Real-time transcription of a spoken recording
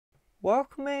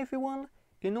Welcome everyone.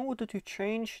 In order to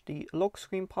change the lock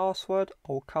screen password,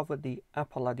 I'll cover the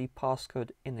Apple ID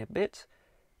passcode in a bit.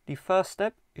 The first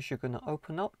step is you're going to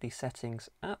open up the settings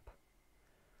app.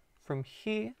 From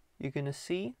here, you're going to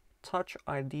see Touch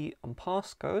ID and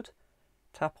passcode.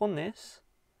 Tap on this.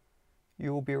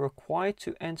 You will be required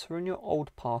to enter in your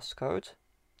old passcode.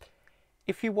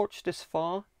 If you watch this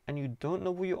far and you don't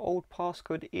know what your old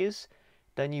passcode is,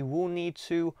 then you will need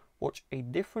to watch a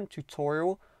different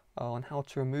tutorial on how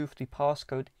to remove the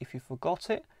passcode if you forgot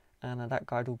it, and that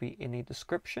guide will be in the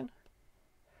description.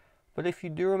 But if you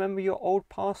do remember your old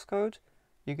passcode,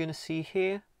 you're going to see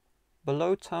here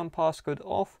below turn passcode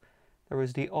off, there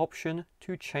is the option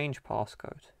to change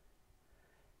passcode.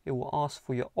 It will ask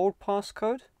for your old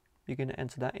passcode. You're going to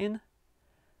enter that in,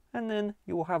 and then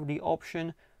you will have the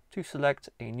option to select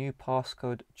a new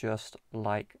passcode just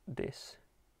like this.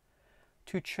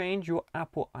 To change your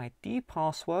Apple ID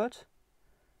password,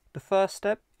 the first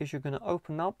step is you're going to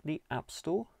open up the App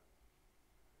Store.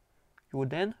 You will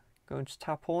then going to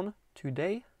tap on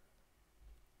Today.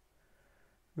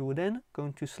 You will then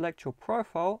going to select your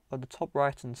profile at the top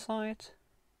right hand side.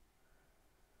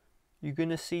 You're going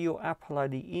to see your Apple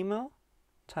ID email.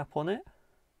 Tap on it,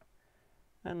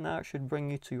 and now it should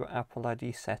bring you to your Apple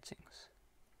ID settings.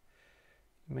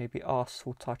 You may be asked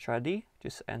for Touch ID,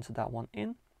 just enter that one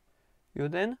in. You're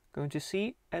then going to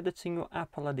see editing your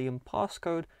Apple ID and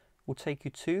passcode will take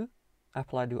you to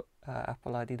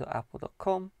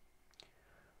appleid.apple.com.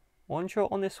 Once you're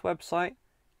on this website,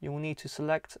 you will need to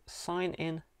select Sign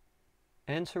In,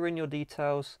 enter in your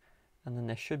details, and then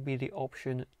there should be the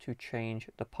option to change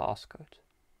the passcode.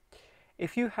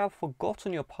 If you have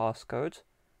forgotten your passcode,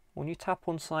 when you tap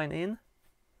on Sign In,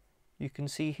 you can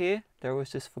see here there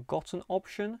is this Forgotten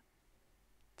option.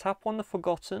 Tap on the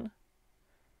Forgotten.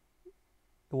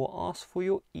 It will ask for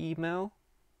your email.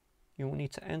 You will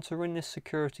need to enter in this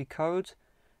security code,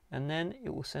 and then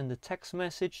it will send a text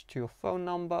message to your phone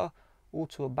number or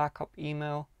to a backup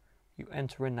email. You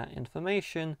enter in that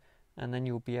information, and then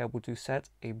you'll be able to set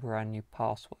a brand new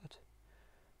password.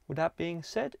 With that being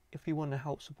said, if you want to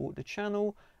help support the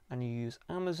channel and you use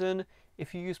Amazon,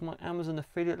 if you use my Amazon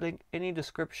affiliate link in the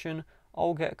description,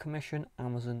 I'll get a commission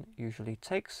Amazon usually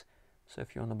takes. So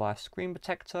if you want to buy a screen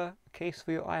protector, a case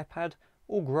for your iPad,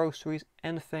 or groceries,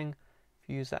 anything, if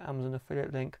you use that Amazon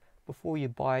affiliate link before you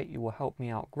buy it, you will help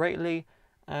me out greatly,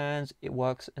 and it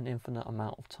works an infinite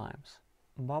amount of times.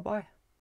 Bye bye.